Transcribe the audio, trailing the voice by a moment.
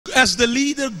as the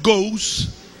leader goes,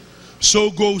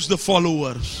 so goes the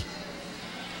followers.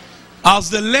 Als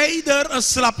de leider een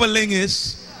slappeling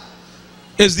is,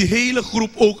 is die hele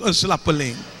groep ook een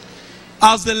slappeling.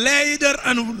 Als de leider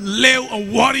een leeuw,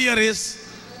 een warrior is,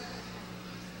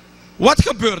 wat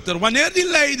gebeurt er? Wanneer die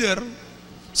leider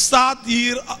staat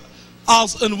hier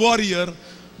als een warrior,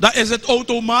 dan is het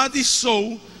automatisch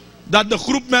zo dat de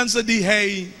groep mensen die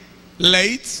hij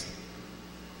leidt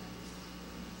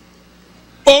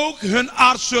ook hun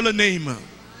aard zullen nemen.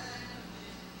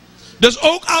 Dus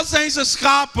ook al zijn ze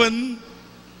schapen,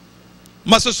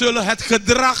 maar ze zullen het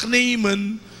gedrag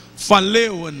nemen van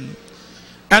leeuwen.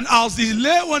 En als die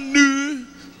leeuwen nu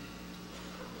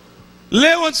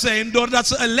leeuwen zijn, doordat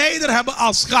ze een leider hebben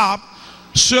als schaap,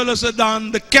 zullen ze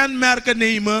dan de kenmerken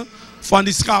nemen van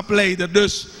die schaapleider.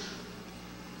 Dus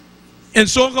in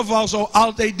zo'n geval zou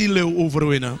altijd die leeuw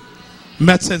overwinnen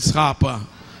met zijn schapen.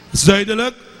 Is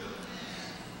duidelijk?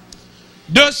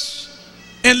 Dus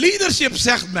in leadership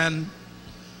zegt men,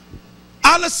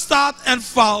 alles staat en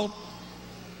valt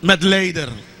met leider.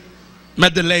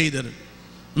 Met de leider.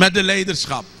 Met de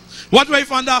leiderschap. Wat wij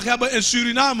vandaag hebben in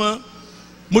Suriname,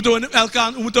 moeten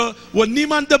we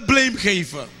niemand de blame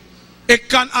geven. Ik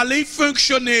kan alleen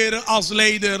functioneren als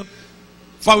leider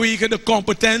vanwege de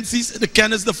competenties, de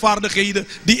kennis, de vaardigheden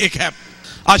die ik heb.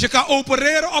 Als je kan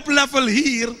opereren op level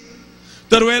hier,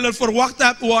 terwijl er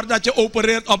verwacht wordt dat je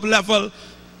opereert op level,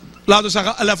 laten we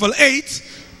zeggen level 8,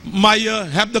 maar je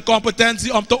hebt de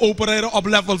competentie om te opereren op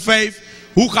level 5,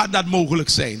 hoe gaat dat mogelijk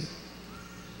zijn?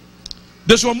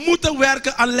 Dus we moeten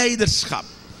werken aan leiderschap.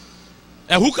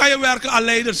 En hoe kan je werken aan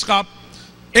leiderschap?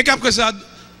 Ik heb gezegd,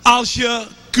 als je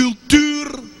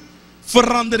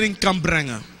cultuurverandering kan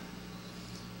brengen.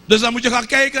 Dus dan moet je gaan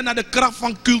kijken naar de kracht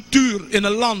van cultuur in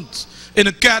een land, in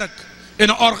een kerk, in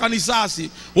een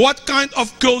organisatie. What kind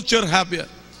of culture heb je?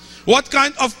 What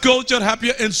kind of culture heb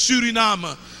je in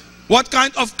Suriname? What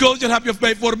kind of culture heb je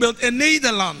bijvoorbeeld in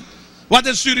Nederland? Wat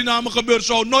in Suriname gebeurt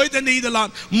zou nooit in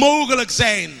Nederland mogelijk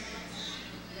zijn.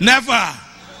 Never.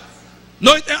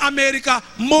 Nooit in Amerika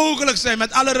mogelijk zijn,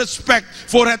 met alle respect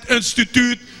voor het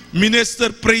instituut,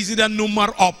 minister, president, noem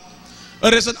maar op.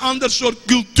 Er is een ander soort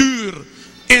cultuur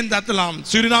in dat land.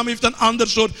 Suriname heeft een ander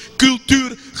soort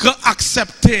cultuur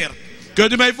geaccepteerd.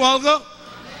 Kunt u mij volgen?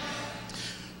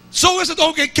 Zo is het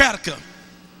ook in kerken.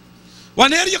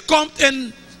 Wanneer je komt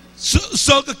in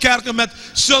zulke kerken met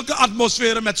zulke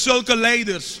atmosferen, met zulke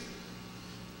leiders,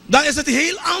 dan is het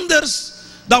heel anders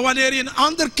dan wanneer je in een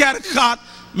andere kerk gaat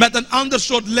met een ander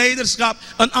soort leiderschap,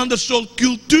 een ander soort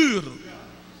cultuur.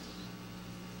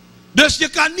 Dus je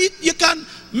kan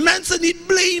mensen niet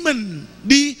blamen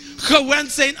die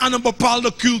gewend zijn aan een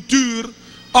bepaalde cultuur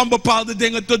om bepaalde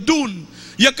dingen te doen.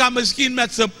 Je kan misschien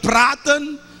met ze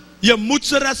praten, je moet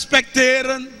ze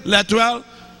respecteren, let wel,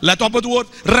 let op het woord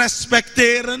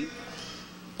respecteren,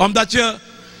 omdat je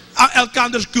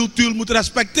elkanders cultuur moet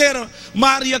respecteren.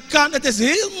 Maar het is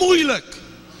heel moeilijk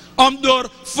om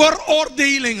door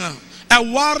veroordelingen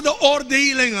en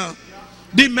waardeoordelingen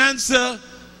die mensen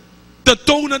te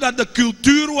tonen dat de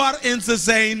cultuur waarin ze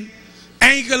zijn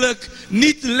eigenlijk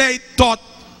niet leidt tot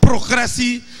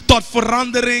progressie, tot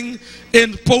verandering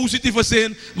in positieve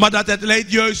zin, maar dat het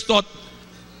leidt juist tot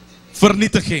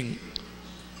vernietiging.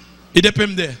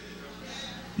 Idepimde.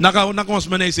 Na ons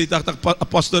meneer zei dat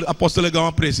apostel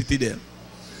gaan presiteren.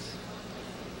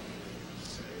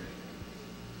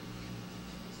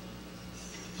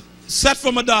 Zet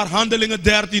voor me daar Handelingen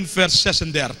 13 vers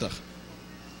 36.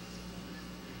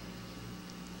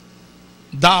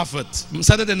 David,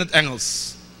 zet het in het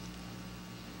Engels.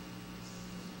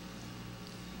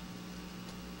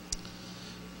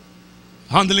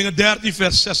 Handelingen 13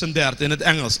 vers 36 in het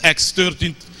Engels. Acts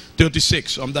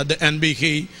 13:36, omdat de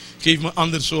NBG geeft me een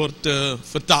ander soort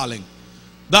vertaling.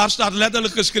 Daar staat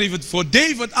letterlijk geschreven: For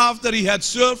David, after he had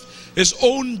served his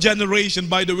own generation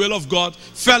by the will of God,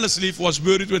 fell asleep, was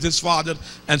buried with his father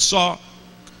and saw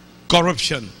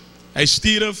corruption. Hij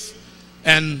stierf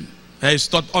en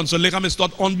zijn lichaam is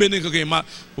tot ontbinding gegeven. Maar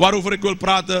waarover ik wil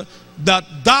praten, dat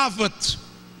David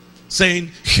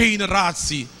zijn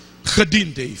generatie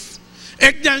gediend heeft.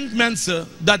 Ik denk, mensen,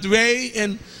 dat wij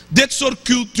in dit soort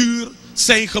cultuur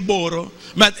zijn geboren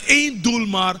met één doel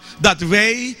maar, dat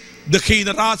wij de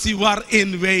generatie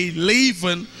waarin wij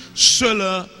leven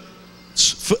zullen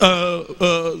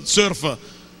surfen,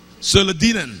 zullen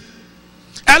dienen.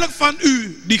 Elk van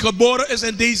u die geboren is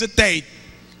in deze tijd,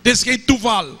 dit is geen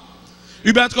toeval.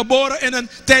 U bent geboren in een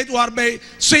tijd waarbij,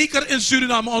 zeker in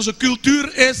Suriname, onze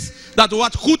cultuur is dat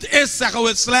wat goed is, zeggen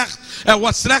we slecht. En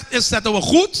wat slecht is, zetten we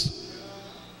goed.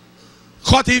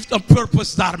 God heeft een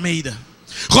purpose daarmee.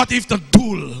 God heeft een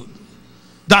doel.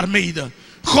 daarmede.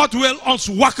 God wil ons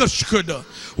wakker schudden,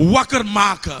 wakker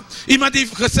maken. Iemand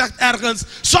heeft gezegd ergens,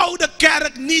 zou de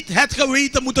kerk niet het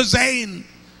geweten moeten zijn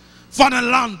van een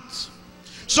land?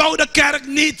 Zou de kerk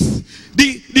niet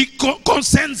die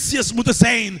consensus moeten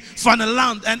zijn van een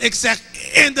land? En ik zeg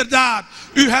inderdaad,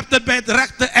 u hebt het bij het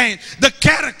rechte eind. De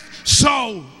kerk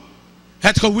zou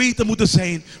het geweten moeten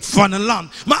zijn van een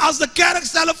land. Maar als de kerk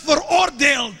zelf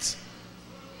veroordeelt,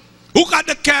 hoe gaat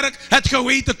de kerk het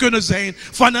geweten kunnen zijn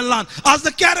van een land? Als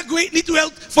de kerk niet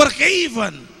wil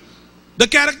vergeven. De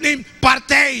kerk neemt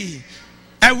partij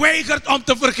en weigert om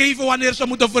te vergeven wanneer ze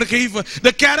moeten vergeven.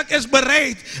 De kerk is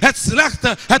bereid het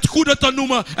slechte het goede te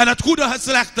noemen en het goede het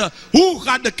slechte. Hoe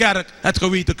gaat de kerk het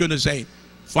geweten kunnen zijn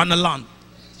van een land?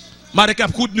 Maar ik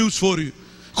heb goed nieuws voor u.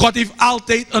 God heeft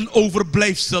altijd een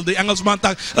overblijfsel. De Engelsman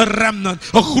zegt een remnant.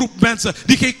 Een groep mensen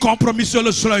die geen compromis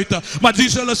zullen sluiten. Maar die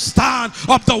zullen staan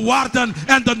op de waarden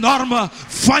en de normen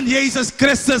van Jezus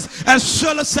Christus. En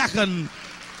zullen zeggen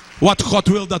wat God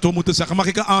wil dat we moeten zeggen. Mag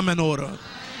ik een amen horen?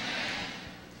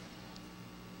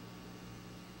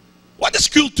 Wat is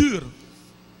cultuur?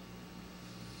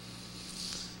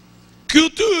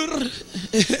 Cultuur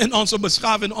in onze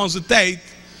beschaving, in onze tijd,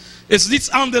 is niets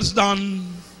anders dan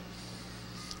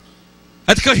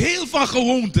het geheel van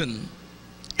gewoonten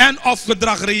en of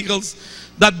gedragregels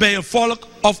dat bij een volk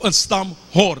of een stam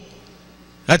hoort.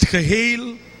 Het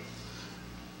geheel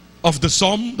of de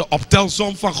som, de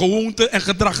optelsom van gewoonten en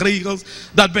gedragregels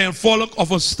dat bij een volk of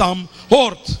een stam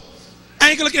hoort.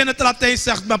 Eigenlijk in het Latijn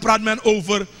praat men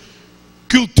over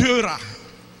cultura.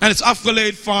 En het is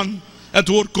afgeleid van het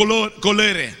woord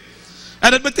colere.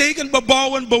 En het betekent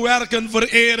bebouwen, bewerken,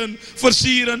 vereren,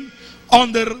 versieren,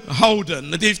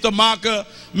 onderhouden. Het heeft te maken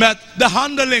met de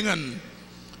handelingen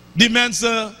die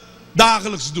mensen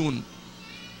dagelijks doen.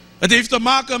 Het heeft te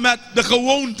maken met de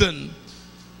gewoonten.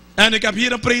 En ik heb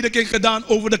hier een prediking gedaan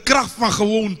over de kracht van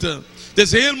gewoonten. Het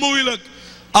is heel moeilijk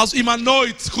als iemand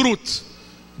nooit groet,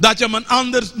 dat je hem een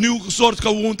ander nieuw soort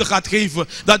gewoonte gaat geven.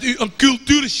 Dat u een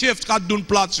cultuurshift gaat doen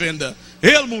plaatsvinden.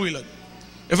 Heel moeilijk.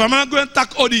 If I'm going to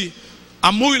tak odi,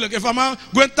 am moeilijk. If I'm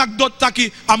going to tak dot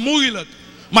taki, am moeilijk.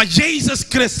 Maar Jezus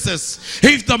Christus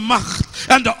heeft de macht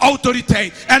en de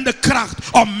autoriteit en de kracht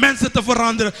om mensen te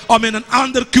veranderen, om in een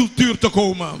andere cultuur te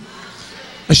komen.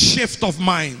 Een shift of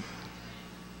mind.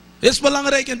 Is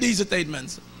belangrijk in deze tijd,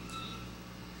 mensen.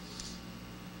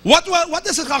 Wat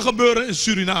is er gaan gebeuren in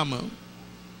Suriname?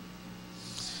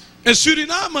 In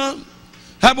Suriname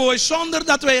hebben wij, zonder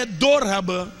dat wij het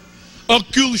doorhebben, een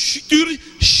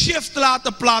cultuurshift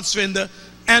laten plaatsvinden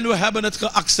en we hebben het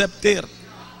geaccepteerd.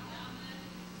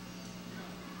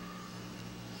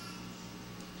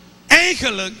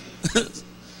 Eigenlijk,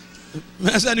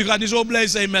 mensen, u gaat niet zo blij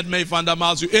zijn met mij vandaag, maar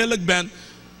als u eerlijk bent,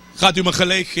 gaat u me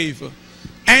gelijk geven.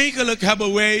 Eigenlijk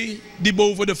hebben wij, die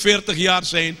boven de 40 jaar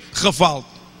zijn, gefaald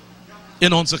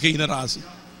in onze generatie.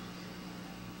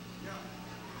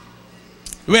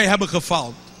 Wij hebben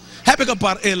gefaald. Heb ik een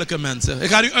paar eerlijke mensen. Ik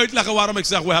ga u uitleggen waarom ik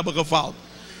zeg we hebben gefaald.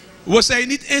 We zijn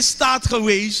niet in staat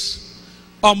geweest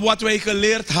om wat wij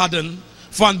geleerd hadden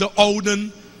van de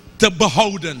ouden te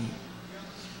behouden.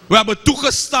 We hebben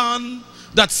toegestaan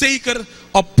dat zeker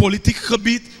op politiek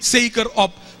gebied, zeker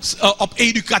op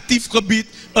educatief gebied,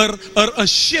 er een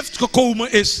shift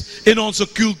gekomen is in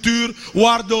onze cultuur,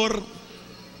 waardoor,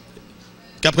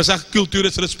 ik heb gezegd cultuur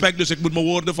is respect, dus ik moet mijn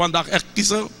woorden vandaag echt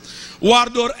kiezen,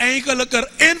 waardoor eigenlijk er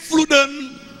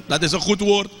invloeden, dat is een goed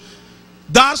woord,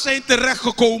 daar zijn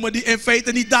terechtgekomen die in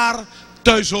feite niet daar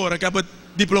thuis horen. Ik heb het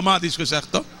diplomatisch gezegd,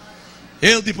 toch?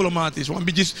 Heel diplomatisch. Want een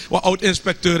beetje wat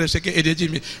oud-inspecteur is.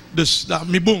 Dus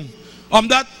dat boom.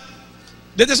 Omdat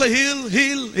dit is een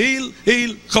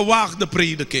heel gewaagde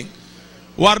prediking.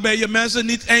 Waarbij je mensen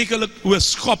niet eigenlijk wil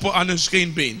schoppen aan hun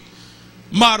scheenbeen.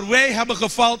 Maar wij hebben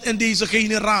gefaald in deze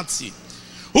generatie.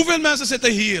 Hoeveel mensen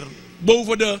zitten hier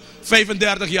boven de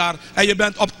 35 jaar en je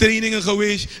bent op trainingen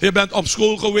geweest, je bent op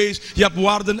school geweest, je hebt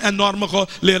waarden en normen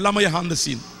geleerd. Laat me je handen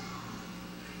zien.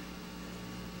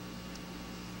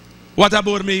 Wat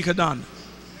hebben we ermee gedaan?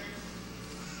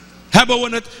 Hebben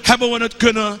we het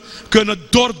kunnen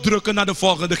doordrukken naar de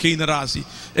volgende generatie?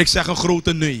 Ik zeg een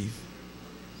grote nee.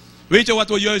 Weet je wat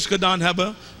we juist gedaan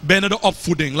hebben? Binnen de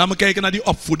opvoeding. Laat me kijken naar die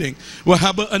opvoeding. We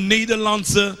hebben een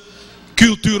Nederlandse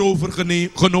cultuur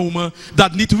overgenomen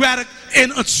dat niet werkt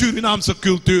in het Surinaamse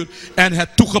cultuur en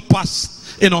het toegepast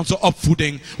in onze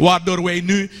opvoeding. Waardoor wij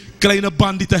nu kleine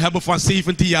bandieten hebben van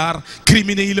 17 jaar,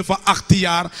 criminelen van 18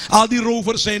 jaar. Al die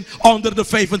rovers zijn onder de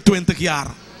 25 jaar.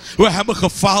 We hebben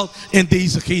gefaald in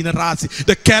deze generatie.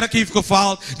 De kerk heeft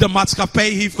gefaald, de maatschappij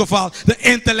heeft gefaald, de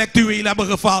intellectuelen hebben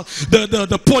gefaald,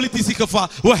 de politici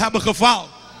gefaald. We hebben gefaald.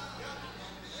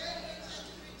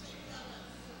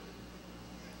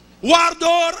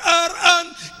 waardoor er een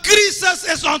crisis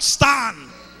is ontstaan.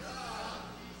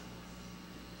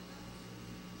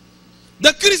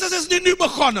 De crisis is niet nu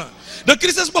begonnen. De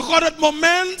crisis begon het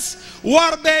moment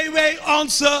waarbij wij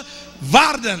onze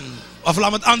waarden, of laat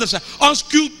me het anders zeggen, onze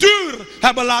cultuur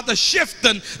hebben laten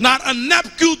shiften naar een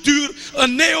nepcultuur,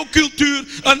 een neocultuur,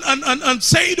 een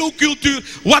pseudocultuur,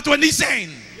 wat we niet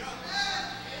zijn.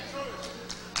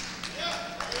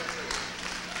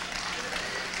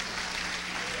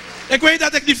 Ik weet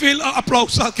dat ik niet veel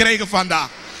applaus zal krijgen vandaag.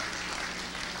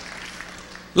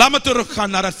 Laat me teruggaan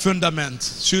naar het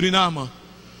fundament. Suriname.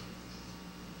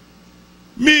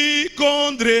 Mi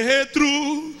kondre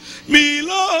true, mi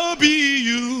lobby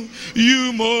you,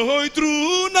 you mooi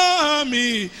true na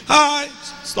mi. Hi,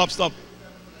 stop.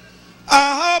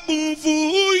 Ahaboom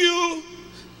for you.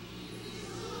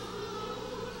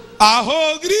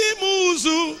 Ahogri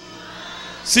muzu.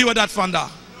 Zie we dat vandaag?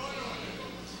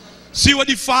 Zie we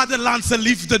die vaderlandse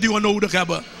liefde die we nodig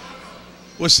hebben?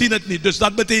 We zien het niet. Dus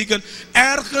dat betekent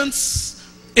ergens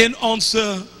in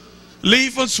onze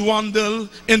levenswandel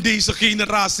in deze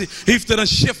generatie heeft er een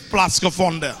shift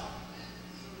plaatsgevonden.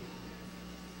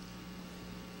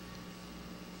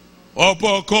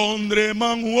 Opo kondre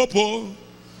manguopo,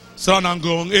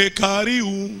 sanangong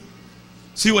ekariu.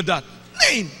 Zie we dat?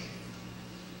 Nee.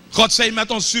 God zei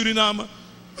met ons Suriname,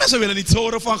 mensen willen niets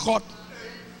horen van God.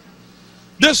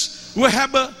 Dus we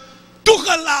hebben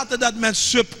toegelaten dat men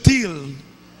subtiel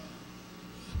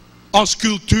onze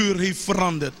cultuur heeft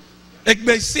veranderd. Ik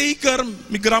ben zeker,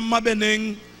 mijn grandma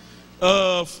ben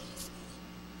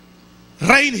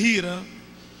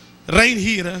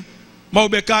Reinhieren, maar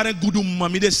we elkaar in Gudumma.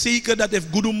 Ik ben zeker dat if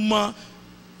Gudumma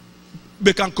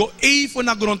we kan even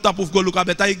naar grond tap of go look,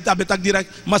 dat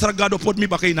direct masragado pot mi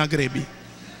bakay na grebi.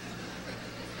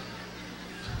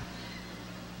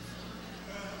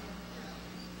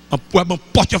 We hebben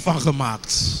een potje van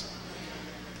gemaakt.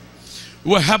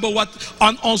 We hebben wat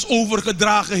aan ons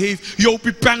overgedragen heeft.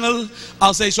 Jopie Pengel,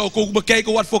 als hij zou ook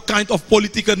bekijken wat voor kind of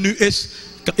politiek er nu is.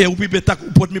 Jopie betak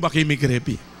upot mi bakay mi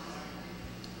grebi.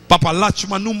 Papa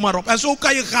Latchma, noem maar op. En zo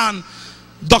kan je gaan.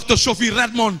 Dr. Sophie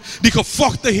Redmond, die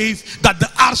gevochten heeft dat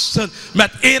de artsen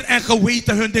met eer en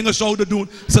geweten hun dingen zouden doen.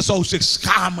 Ze zou zich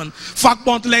schamen.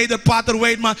 Vakbondleider Pater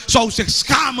Weidman zou zich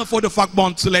schamen voor de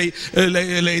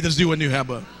vakbondsleiders die we nu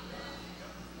hebben.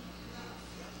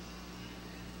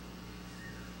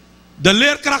 De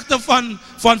leerkrachten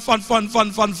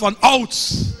van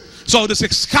ouds zouden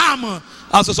zich schamen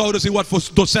als ze zouden zien wat voor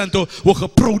docenten we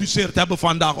geproduceerd hebben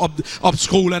vandaag op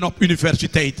scholen en op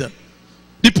universiteiten.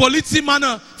 Die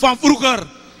politiemannen van vroeger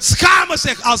schamen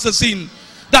zich als ze zien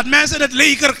dat mensen in het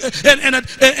leger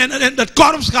in het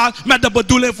korps gaan met de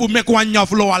bedoeling voor mekwanya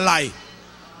vloalai.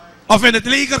 Of in het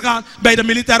leger gaan bij de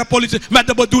militaire politie met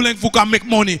de bedoeling voor kan make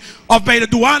money. Of bij de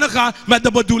douane gaan met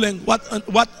de bedoeling.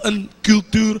 Wat een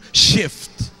cultuur shift.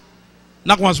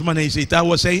 Nogmaals meneer ziet,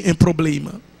 we zijn in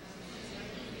problemen.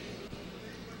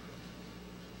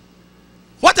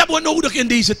 Wat hebben we nodig in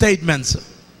deze tijd, mensen?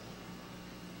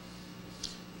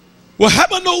 We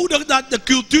hebben nodig dat de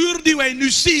cultuur die wij nu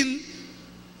zien,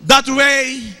 dat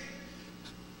wij,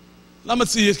 laat me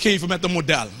het eens geven met een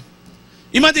model.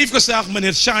 Iemand heeft gezegd,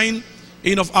 meneer Shine,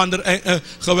 een of ander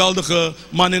geweldige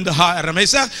man in de HRM. Hij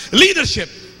zegt, leadership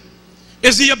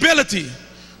is the ability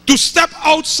to step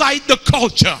outside the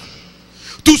culture.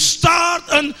 To start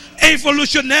an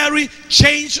evolutionary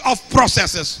change of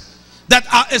processes.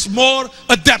 That is more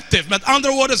adaptive. Met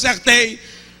andere woorden zegt hij,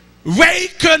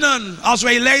 wij kunnen, als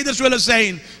wij leiders willen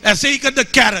zijn, en zeker de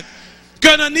kerk,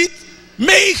 kunnen niet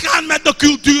meegaan met de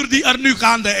cultuur die er nu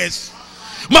gaande is.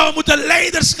 Maar we moeten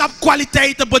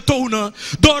leiderschapkwaliteiten betonen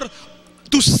door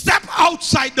to step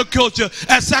outside the culture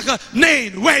en zeggen,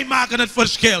 nee, wij maken het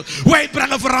verschil. Wij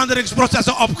brengen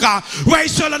veranderingsprocessen op gang. Wij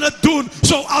zullen het doen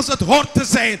zoals het hoort te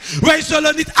zijn. Wij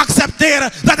zullen niet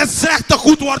accepteren dat het slechte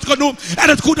goed wordt genoemd en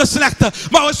het goede slechte.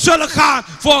 Maar we zullen gaan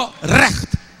voor recht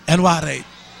en waarheid.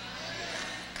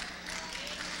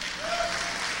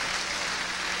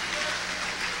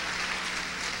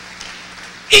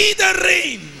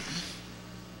 Iedereen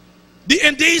die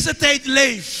in deze tijd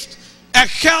leeft en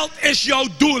geld is jouw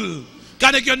doel,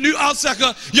 kan ik je nu al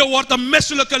zeggen, je wordt een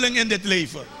mislukkeling in dit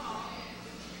leven.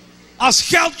 Als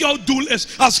geld jouw doel is,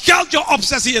 als geld jouw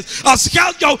obsessie is, als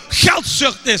geld jouw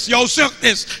geldzucht is,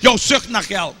 jouw zucht naar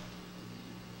geld.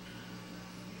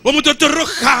 We moeten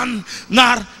teruggaan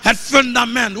naar het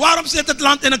fundament. Waarom zit het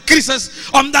land in een crisis?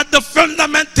 Omdat de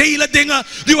fundamentele dingen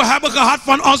die we hebben gehad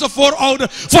van onze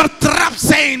voorouders vertrapt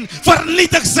zijn,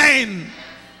 vernietigd zijn.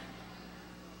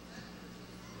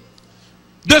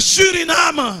 De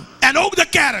Suriname en ook de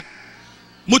kerk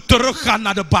moet teruggaan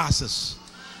naar de basis.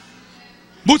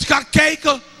 Moet gaan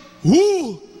kijken,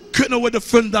 hoe kunnen we de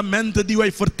fundamenten die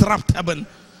wij vertrapt hebben,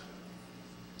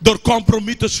 door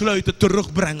compromis te sluiten,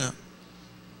 terugbrengen.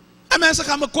 En mensen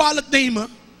gaan me kwalijk nemen.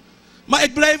 Maar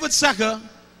ik blijf het zeggen.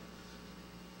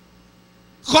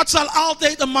 God zal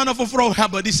altijd een man of een vrouw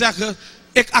hebben die zeggen,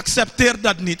 ik accepteer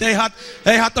dat niet.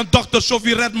 Hij had een dochter,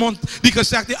 Sophie Redmond, die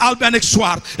gezegd heeft, al ben ik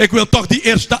zwart, ik wil toch die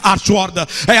eerste arts worden.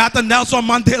 Hij had een Nelson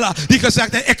Mandela, die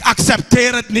gezegd heeft, ik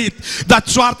accepteer het niet, dat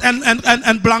zwart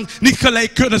en blank niet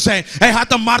gelijk kunnen zijn. Hij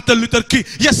had een Martin Luther King.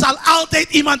 Je zal altijd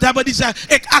iemand hebben die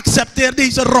zegt, ik accepteer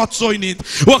deze rotzooi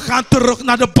niet. We gaan terug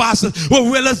naar de basis. We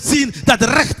willen zien dat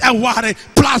recht en waarheid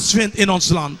plaatsvindt in ons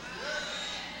land.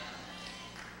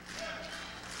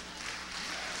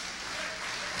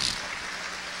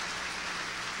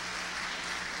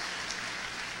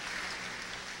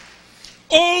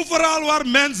 Overal waar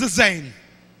mensen zijn,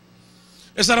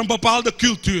 is er een bepaalde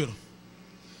cultuur.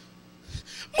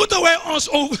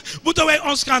 Moeten wij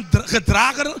ons gaan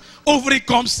gedragen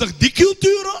overeenkomstig die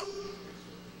culturen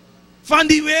van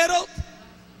die wereld?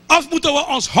 Of moeten we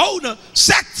ons houden,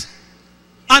 sect,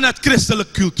 aan het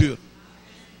christelijke cultuur?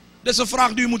 Dat is een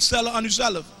vraag die u moet stellen aan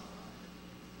uzelf.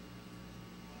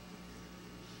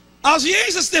 Als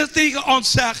Jezus tegen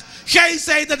ons zegt, gij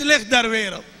zijt het licht der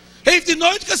wereld, heeft hij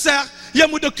nooit gezegd, je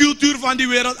moet de cultuur van die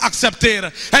wereld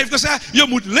accepteren. Hij heeft gezegd, je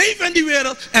moet leven in die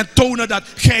wereld en tonen dat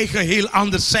jij geheel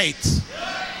anders zijt.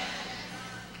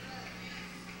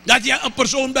 Dat je een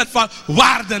persoon bent van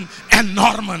waarden en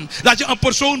normen. Dat je een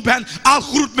persoon bent, al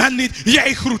groet men niet,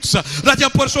 jij groet ze. Dat je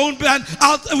een persoon bent,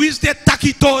 al wie is dit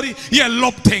takitori, je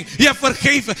loopt ding, je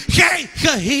vergeven. Jij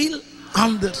geheel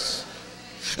anders.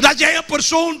 Dat jij een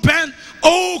persoon bent,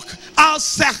 ook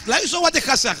als zegt, luister wat ik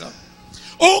ga zeggen.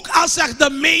 Ook als zegt de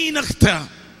menigte,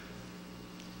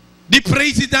 die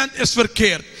president is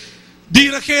verkeerd, die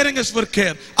regering is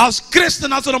verkeerd. Als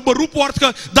christen, als er een beroep wordt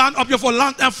gedaan op je voor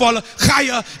land en volk, ga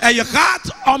je en je gaat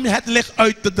om het licht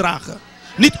uit te dragen.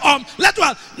 Niet om, let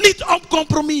wel, niet om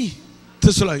compromis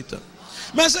te sluiten.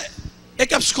 Mensen, ik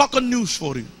heb schokkend nieuws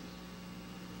voor u.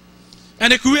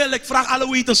 En ik vraag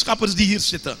alle wetenschappers die hier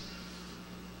zitten.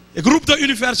 Ik roep de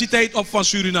Universiteit op van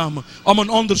Suriname om een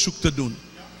onderzoek te doen.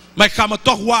 Maar ik ga me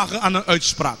toch wagen aan een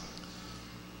uitspraak.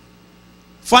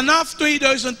 Vanaf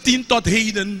 2010 tot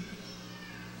heden,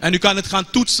 en u kan het gaan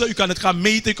toetsen, u kan het gaan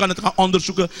meten, u kan het gaan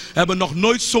onderzoeken, hebben nog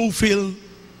nooit zoveel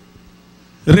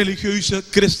religieuze,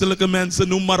 christelijke mensen,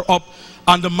 noem maar op,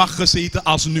 aan de macht gezeten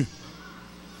als nu.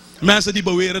 Mensen die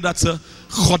beweren dat ze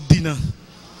God dienen.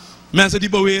 Mensen die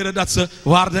beweren dat ze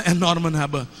waarden en normen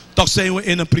hebben. Toch zijn we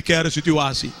in een precaire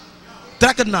situatie.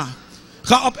 Trek het na.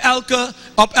 Ga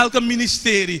op elke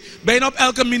ministerie, bijna op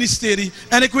elke ministerie.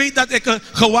 En ik weet dat ik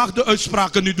gewaagde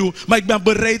uitspraken nu doe, maar ik ben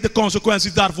bereid de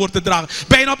consequenties daarvoor te dragen.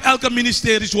 Bijna op elke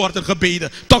ministerie wordt er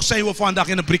gebeden. Toch zijn we vandaag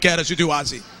in een precaire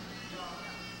situatie.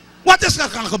 Wat is er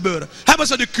gaan gebeuren? Hebben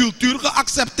ze de cultuur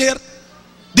geaccepteerd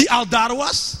die al daar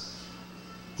was?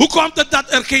 Hoe komt het dat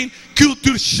er geen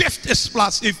cultuurshift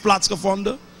heeft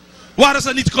plaatsgevonden? Waren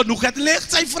ze niet genoeg het licht?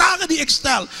 Het zijn vragen die ik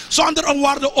stel, zonder een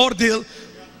waardeoordeel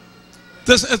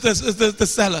te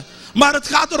stellen. Maar het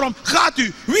gaat erom,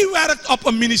 wie werkt op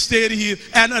een ministerie hier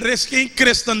en er is geen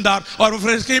christen daar, of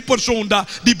er is geen persoon daar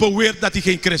die beweert dat hij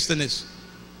geen christen is?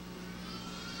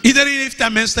 Iedereen heeft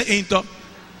tenminste één toch?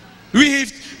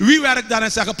 Wie werkt daar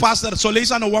en zegt, pastor, zo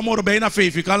lees aan de wamoro bijna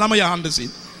 5, ik kan laat maar je handen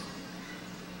zien.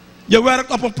 Je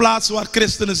werkt op een plaats waar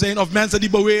christenen zijn of mensen die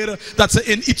beweren dat ze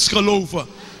in iets geloven.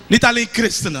 Niet alleen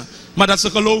christenen, maar dat ze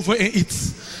geloven in iets.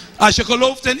 Als je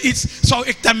gelooft in iets, zou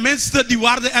ik tenminste die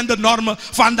waarden en de normen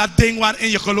van dat ding waarin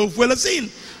je gelooft willen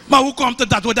zien. Maar hoe komt het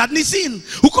dat we dat niet zien?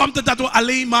 Hoe komt het dat we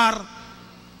alleen maar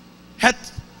het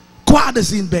kwade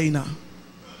zien bijna?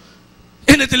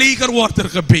 In het leger wordt er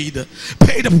gebeden.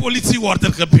 Bij de politie wordt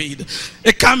er gebeden.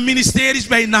 Ik kan ministeries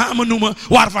bij namen noemen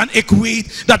waarvan ik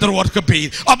weet dat er wordt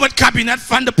gebeden. Op het kabinet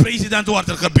van de president wordt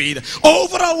er gebeden.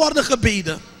 Overal wordt er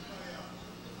gebeden.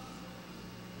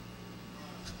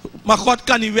 Maar God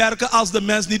kan niet werken als de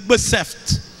mens niet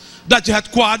beseft dat je het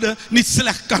kwade niet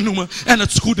slecht kan noemen en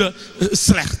het goede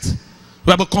slecht. We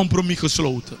hebben compromis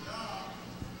gesloten.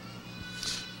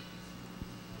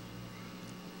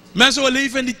 Mensen, we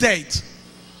leven in die tijd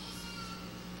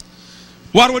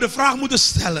waar we de vraag moeten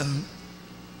stellen: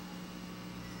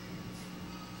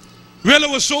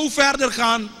 willen we zo verder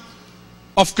gaan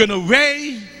of kunnen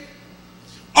wij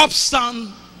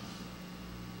opstaan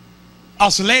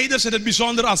als leiders, in het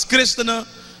bijzonder als christenen,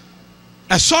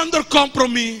 en zonder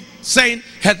compromis zijn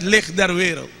het licht der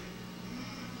wereld?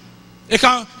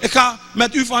 Ik ga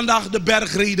met u vandaag de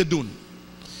bergreden doen.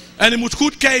 En u moet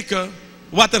goed kijken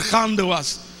wat er gaande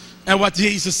was en wat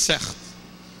Jezus zegt.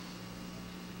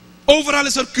 Overal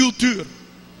is er cultuur.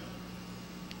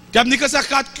 Ik heb niet gezegd,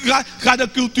 ga de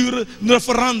cultuur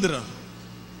veranderen.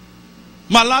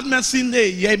 Maar laat men zien,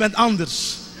 nee, jij bent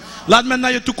anders. Laat men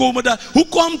naar je toe komen. Hoe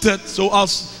komt het?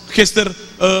 Zoals gisteren,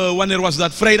 wanneer was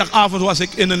dat? Vrijdagavond was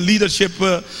ik in een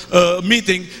leadership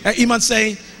meeting. En iemand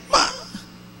zei, maar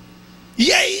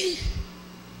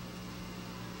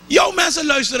jouw mensen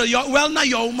luisteren wel naar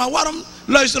jou, maar waarom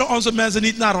luisteren onze mensen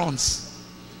niet naar ons?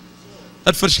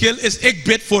 Het verschil is, ik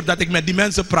bid voordat ik met die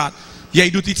mensen praat. Jij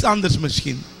doet iets anders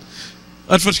misschien.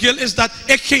 Het verschil is dat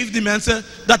ik geef die mensen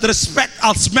dat respect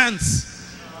als mens.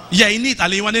 Jij niet,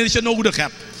 alleen wanneer je nodig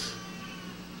hebt.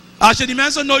 Als je die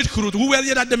mensen nooit groet, hoe wil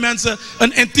je dat de mensen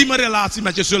een intieme relatie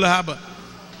met je zullen hebben?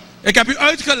 Ik heb u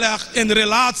uitgelegd in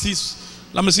relaties,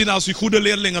 laat me zien als u goede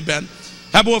leerlingen bent,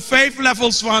 hebben we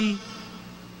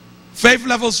 5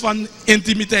 levels van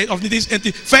intimiteit, of niet eens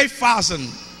intimiteit, 5 fasen.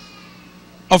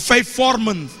 Of 5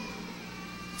 vormen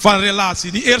van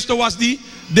relatie. Die eerste was die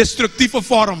destructieve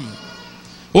vorm.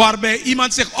 Waarbij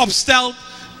iemand zich opstelt,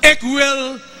 ik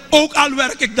wil, ook al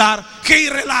werk ik daar, geen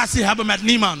relatie hebben met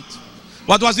niemand.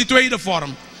 Wat was die tweede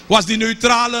vorm? Was die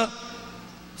neutrale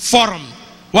vorm.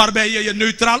 Waarbij je je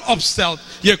neutraal opstelt.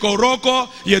 Je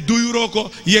koroko, je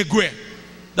duuroko, je gwe.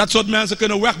 Dat soort mensen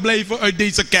kunnen wegblijven uit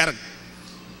deze kerk.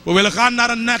 We willen gaan naar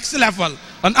een next level.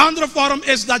 Een andere vorm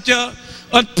is dat je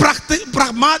een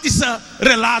pragmatische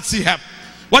relatie hebt.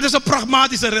 Wat is een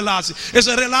pragmatische relatie? Het is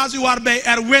een relatie waarbij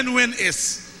er win-win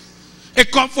is. Ik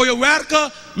kom voor je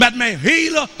werken met mijn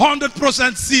hele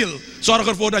 100% ziel. Zorg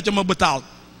ervoor dat je me betaalt.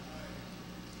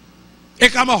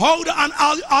 Ik ga me houden aan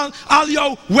al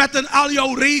jouw wetten, al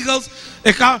jouw regels.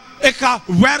 Ik ga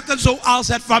werken zoals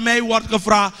het van mij wordt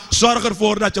gevraagd. Zorg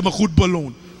ervoor dat je me goed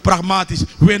beloont. Pragmatisch,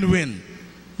 win-win.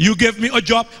 You give me a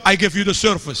job, I give you the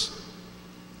service.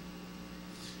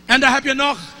 En dan heb je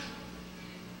nog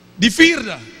die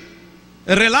vierde.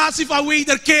 Een relatie van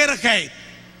wederkerigheid.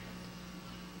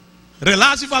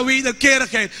 Relatie van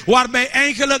wederkerigheid. Waarbij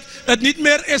eigenlijk het niet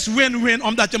meer is win-win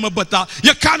omdat je me betaalt.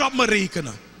 Je kan op me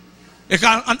rekenen. Ik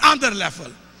ga een ander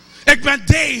level. Ik ben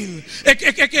deel.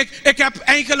 Ik heb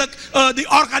eigenlijk die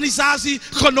organisatie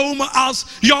genomen als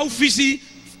jouw visie.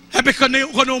 Heb ik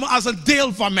genomen als een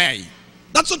deel van mij.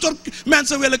 Dat soort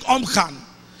mensen wil ik omgaan.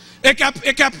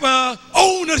 Ik heb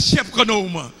ownership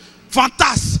genomen. Van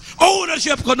TAS.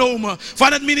 Ownership genomen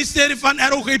van het ministerie van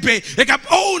ROGP. Ik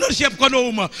heb ownership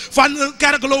genomen van de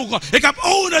kerklogo. Ik heb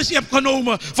ownership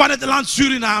genomen van het land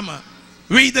Suriname.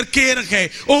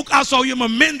 Wederkerigheid. Ook al zou je me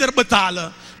minder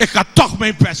betalen, ik ga toch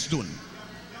mijn best doen.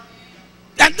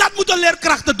 En dat moeten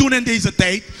leerkrachten doen in deze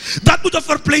tijd. Dat moeten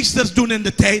verpleegsters doen in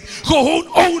de tijd.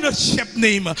 Gewoon ownership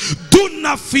nemen. Doen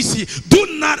naar visie.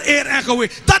 Doen naar eer en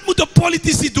geweten. Dat moeten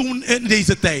politici doen in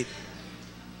deze tijd.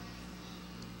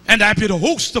 En daar heb je de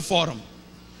hoogste vorm.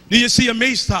 Die zie je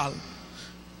meestal.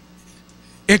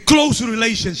 In close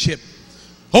relationship.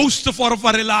 Hoogste vorm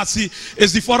van relatie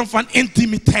is die vorm van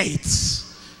intimiteit.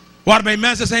 Waarbij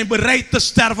mensen zijn bereid te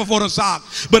sterven voor een zaak.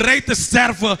 Bereid te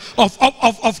sterven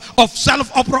of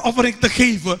zelfopoffering te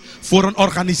geven voor een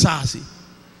organisatie.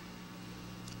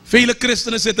 Vele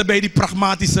christenen zitten bij die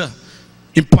pragmatische.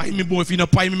 In paimimo, in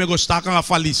paimimo staken aan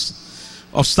verlies.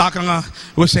 Of staken aan,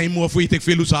 we zijn moe, weet ik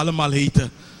veel hoe ze allemaal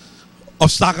heten.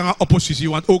 Of staken aan oppositie.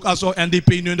 Want ook als we NDP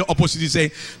nu in de oppositie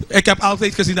zijn. Ik heb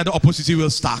altijd gezien dat de oppositie wil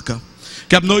staken.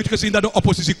 Ik heb nooit gezien dat de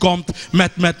oppositie komt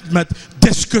met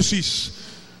discussies.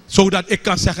 Zodat ik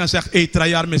kan zeggen, hey,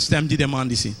 trajar mijn stem die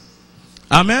demandie.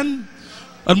 Amen.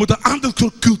 Er moet een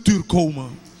andere cultuur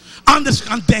komen. Anders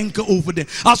gaan denken over dingen.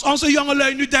 Als onze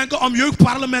jongelui nu denken om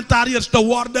jeugdparlementariërs te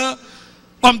worden.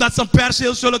 Omdat ze een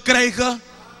perceel zullen krijgen.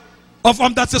 Of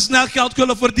omdat ze snel geld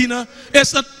kunnen verdienen.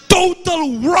 Is een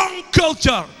total wrong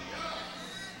culture.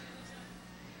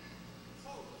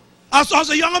 Als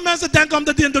onze jonge mensen denken om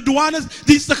in de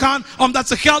douanedienst te gaan. Omdat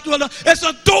ze geld willen. Is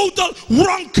een total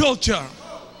wrong culture.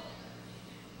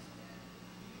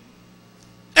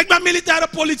 Ik ben militaire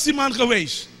politieman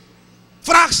geweest.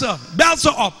 Vraag ze, bel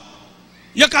ze op.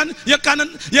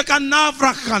 Je kan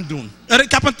navraag gaan doen.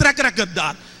 Ik heb een track record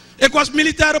daar. Ik was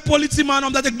militaire politieman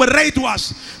omdat ik bereid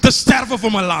was te sterven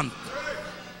voor mijn land.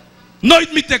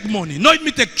 Nooit met take money, nooit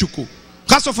met take chuku.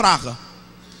 Ga ze vragen.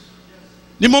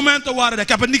 Die momenten waren er, ik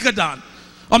heb het niet gedaan.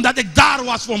 Omdat ik daar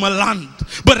was voor mijn land.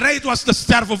 Bereid was te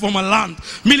sterven voor mijn land.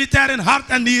 Militair in hart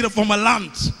en nieren voor mijn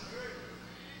land.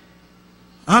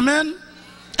 Amen.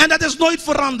 En dat is nooit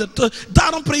veranderd.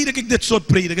 Daarom predik ik dit soort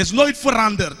predik. Het is nooit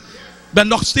veranderd. ben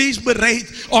nog steeds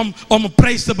bereid om een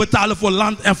prijs te betalen voor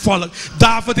land en volk.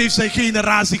 David heeft zijn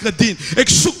generatie gediend. Ik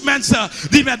zoek mensen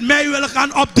die met mij willen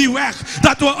gaan op die weg.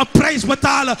 Dat we een prijs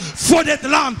betalen voor dit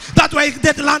land. Dat wij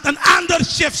dit land een ander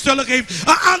shift zullen geven.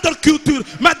 Een andere cultuur.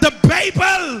 Met de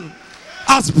Bijbel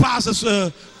als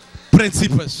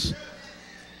basisprincipes.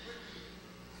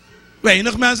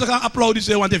 Weinig mensen gaan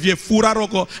applaudisseren. Want if je fura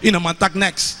roko in een man tak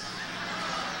niks.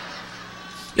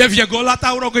 If je go lata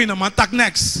roko in een man tak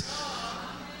niks.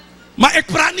 Maar ik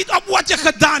praat niet op wat je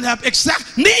gedaan hebt. Ik zeg,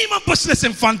 neem een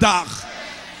beslissing vandaag.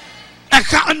 En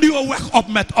ga een nieuwe weg op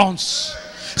met ons.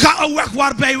 Ga een weg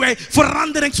waarbij wij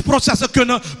veranderingsprocessen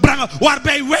kunnen brengen.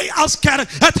 Waarbij wij als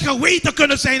kerk het geweten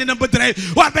kunnen zijn in een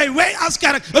bedrijf. Waarbij wij als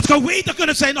kerk het geweten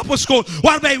kunnen zijn op een school.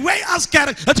 Waarbij wij als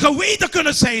kerk het geweten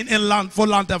kunnen zijn in land, voor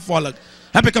land en volk.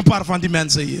 Heb ik een paar van die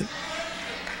mensen hier.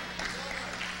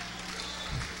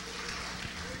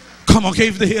 Kom op,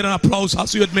 geef de Heer een applaus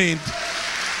als u het meent.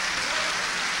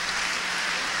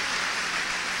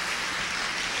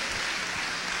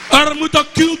 Er moet een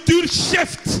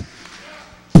cultuurshift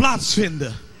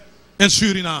plaatsvinden in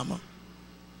Suriname.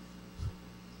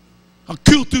 Een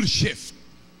cultuurshift.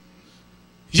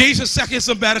 Jezus zegt in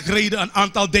zijn bergreden een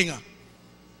aantal dingen.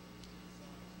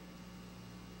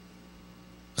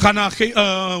 Ga naar,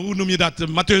 hoe noem je dat?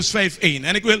 Mattheüs 5:1.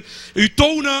 En ik wil u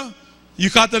tonen, je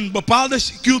gaat een bepaalde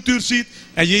cultuur zien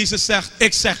en Jezus zegt,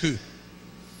 ik zeg u.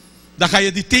 Dan ga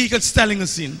je die tegenstellingen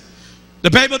zien. De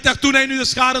Bijbel zegt, toen hij nu de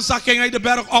scharen zag, ging hij de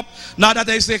berg op. Nadat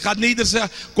hij zich had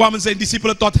nederzegd, kwamen zijn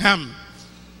discipelen tot hem.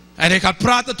 En hij gaat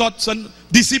praten tot zijn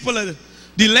discipelen,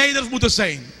 die leiders moeten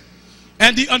zijn.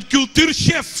 En die een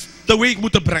cultuurshift teweeg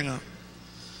moeten brengen.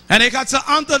 En hij gaat ze een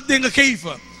aantal dingen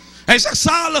geven. Hij zegt,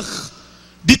 zalig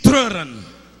die treuren.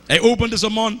 Hij opende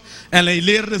zijn mond en hij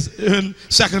leerde hun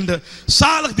zeggende,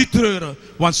 zalig die treuren,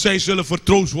 want zij zullen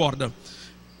vertroost worden.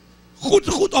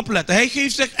 Goed opletten. Hij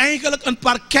geeft zich eigenlijk een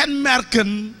paar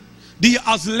kenmerken die je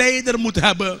als leider moet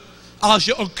hebben als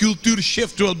je een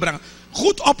cultuurshift wilt brengen.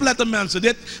 Goed opletten mensen,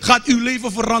 dit gaat uw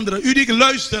leven veranderen. U die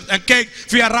luistert en kijkt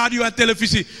via radio en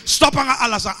televisie, stop aan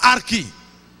alles aan arki.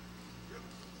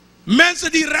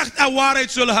 Mensen die recht en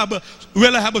waarheid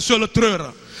willen hebben, zullen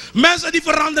treuren. Mensen die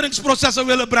veranderingsprocessen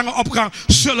willen brengen op gang,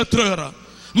 zullen treuren.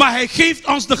 Maar hij geeft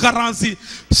ons de garantie,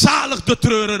 zalig de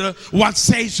treurenden, want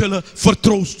zij zullen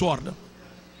vertroost worden.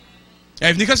 Hij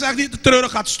heeft niet gezegd dat de treuren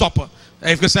gaat stoppen. Hij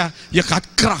heeft gezegd, je gaat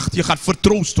kracht, je gaat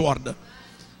vertroost worden.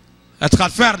 Het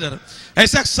gaat verder. Hij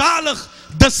zegt, zalig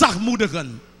de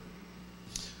zachtmoedigen.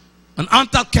 Een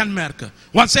aantal kenmerken.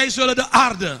 Want zij zullen de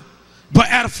aarde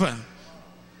beërven.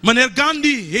 Meneer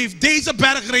Gandhi heeft deze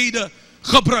bergreden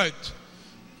gebruikt.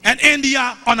 En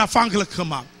India onafhankelijk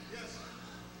gemaakt.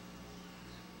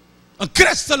 Een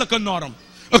christelijke norm.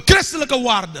 Een christelijke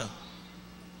waarde.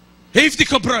 Heeft hij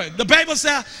gebruikt. De Bijbel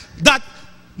zegt dat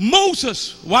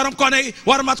Mozes,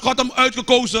 waarom had God hem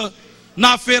uitgekozen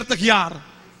na 40 jaar?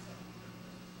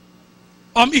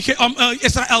 Om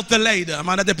Israël te leiden.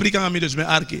 Maar dat heb ik aan mij dus met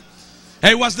Arki.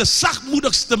 Hij was de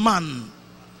zachtmoedigste man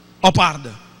op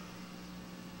aarde.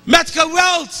 Met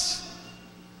geweld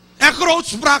en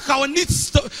grootspraak gaan we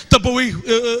niets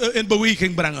in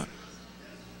beweging brengen.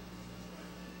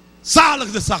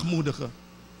 Zalig de zachtmoedige.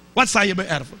 Wat zal je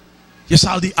beërven? Je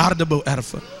zal die aarde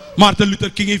beërven. Martin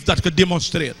Luther King heeft dat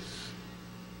gedemonstreerd.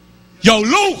 Jouw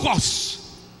logos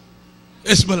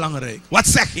is belangrijk. Wat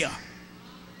zeg je?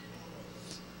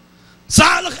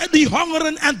 Zalig en die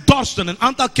hongeren en dorsten. Een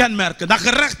aantal kenmerken. Dat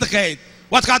gerechtigheid.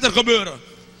 Wat gaat er gebeuren?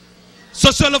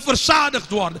 Ze zullen verzadigd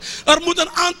worden. Er moet een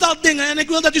aantal dingen. En ik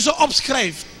wil dat u ze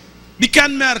opschrijft. Die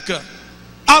kenmerken.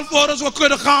 Alvorens we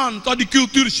kunnen gaan tot die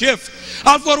cultuurshift.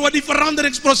 Alvorens we die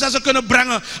veranderingsprocessen kunnen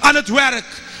brengen aan het werk.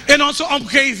 In onze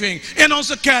omgeving. In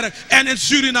onze kerk. En in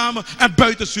Suriname en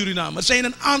buiten Suriname. Er zijn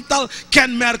een aantal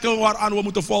kenmerken waaraan we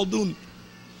moeten voldoen.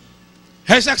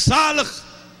 Hij zegt zalig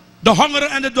de hongeren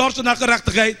en de dorsten naar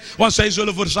gerechtigheid. Want zij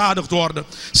zullen verzadigd worden.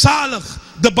 Zalig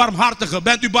de barmhartigen.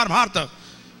 Bent u barmhartig?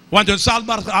 Want hun zal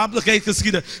barmhartigheid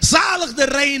geschieden. Zalig de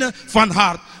reinen van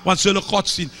hart. Want zullen God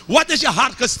zien. Wat is je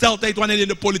hartgesteldheid wanneer je in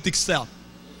de politiek stelt?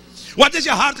 Wat is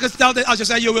je hartgesteldheid als je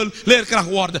zegt je wil leerkracht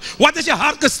worden? Wat is je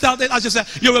hartgesteldheid als je zegt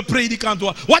je wil predikant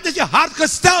worden? Wat is je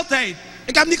hartgesteldheid?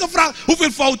 Ik heb niet gevraagd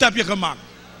hoeveel fouten heb je gemaakt.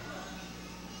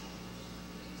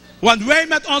 Want wij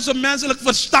met onze menselijk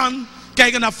verstand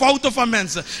kijken naar fouten van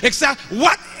mensen. Ik zeg,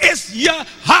 wat is je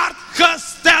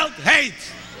hartgesteldheid?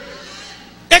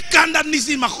 Ik kan dat niet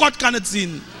zien, maar God kan het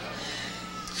zien.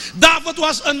 David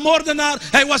was een moordenaar,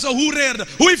 hij was een hoereerder.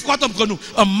 Hoe heeft God hem genoemd?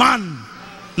 Een man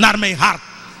naar mijn hart.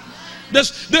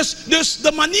 Dus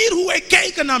de manier hoe wij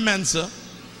kijken naar mensen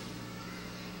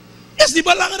is niet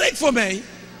belangrijk voor mij.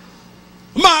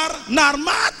 Maar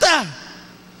naarmate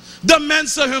de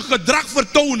mensen hun gedrag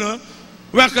vertonen,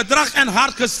 waar gedrag en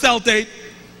hartgesteldheid,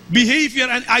 behavior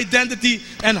en identity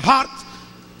en hart,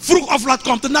 vroeg of laat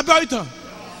komt het naar buiten.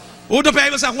 Hoe de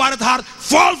Bijbel zegt, waar het hart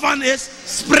vol van is,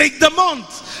 spreekt de mond.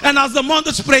 En als de mond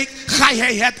het spreekt, ga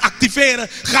hij het activeren,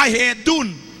 ga hij het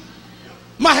doen.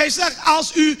 Maar hij zegt,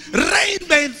 als u rein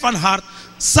bent van hart,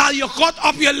 zal je God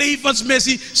op je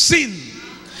levensmissie zien.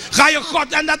 Ga je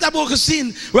God, en dat hebben we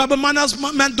gezien. We hebben mannen als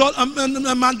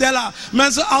Mandela,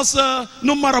 mensen als,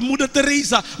 noem maar moeder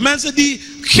Teresa. Mensen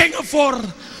die gingen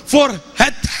voor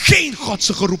hetgeen God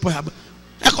ze geroepen hebben.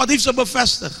 En God heeft ze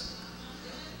bevestigd.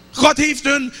 God heeft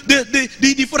hun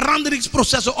die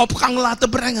veranderingsprocessen op gang laten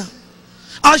brengen.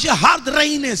 Als je hart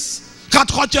rein is,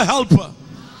 gaat God je helpen.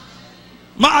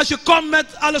 Maar als je komt met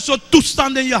alle soort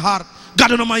toestanden in je hart, gaat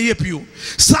het nog maar je.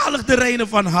 Zalig de reinen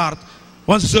van hart,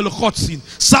 want ze zullen God zien.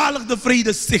 Zalig de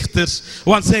vredestichters,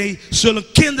 want zij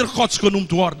zullen kinderen Gods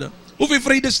genoemd worden. Hoeveel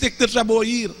vredestichters hebben we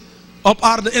hier op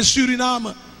aarde in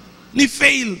Suriname? Niet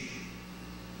veel.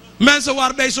 Mensen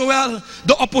waarbij zowel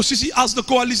de oppositie als de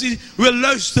coalitie wil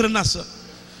luisteren naar ze.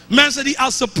 Mensen die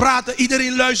als ze praten,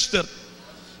 iedereen luistert.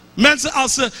 Mensen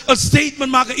als ze een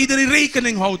statement maken, iedereen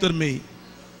rekening houdt ermee.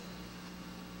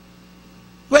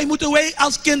 Wij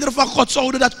als kinderen van God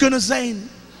zouden dat kunnen zijn.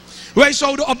 Wij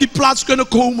zouden op die plaats kunnen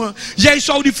komen. Jij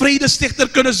zou die vredestichter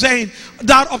kunnen zijn,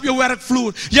 daar op je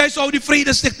werkvloer. Jij zou die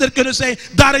vredestichter kunnen zijn,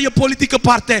 daar in je politieke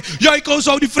partij. Jij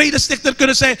zou die vredestichter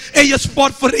kunnen zijn in je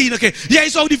sportvereniging. Jij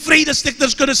zou die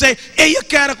vredestichters kunnen zijn in je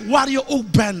kerk, waar je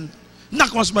ook bent.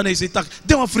 Nakwas maar deze tak,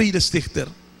 de een vredestichter.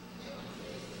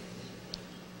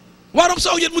 Waarom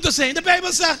zou je het moeten zijn? De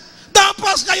Bijbel zegt, dan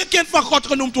pas ga je kind van God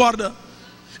genoemd worden.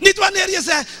 Niet wanneer je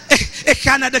zegt, ik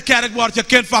ga naar de kerk, word je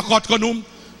kind van God genoemd.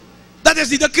 Dat is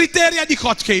niet de criteria die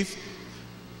God geeft.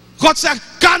 God zegt,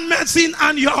 kan men zien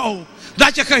aan jou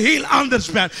dat je geheel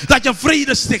anders bent. Dat je een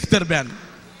vredestichter bent.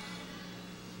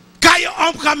 Kan je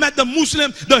omgaan met de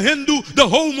moslim, de hindoe, de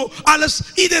homo, alles,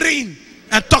 iedereen.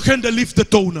 En toch hun de liefde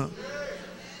tonen.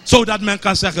 Zodat men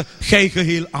kan zeggen, gij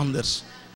geheel anders.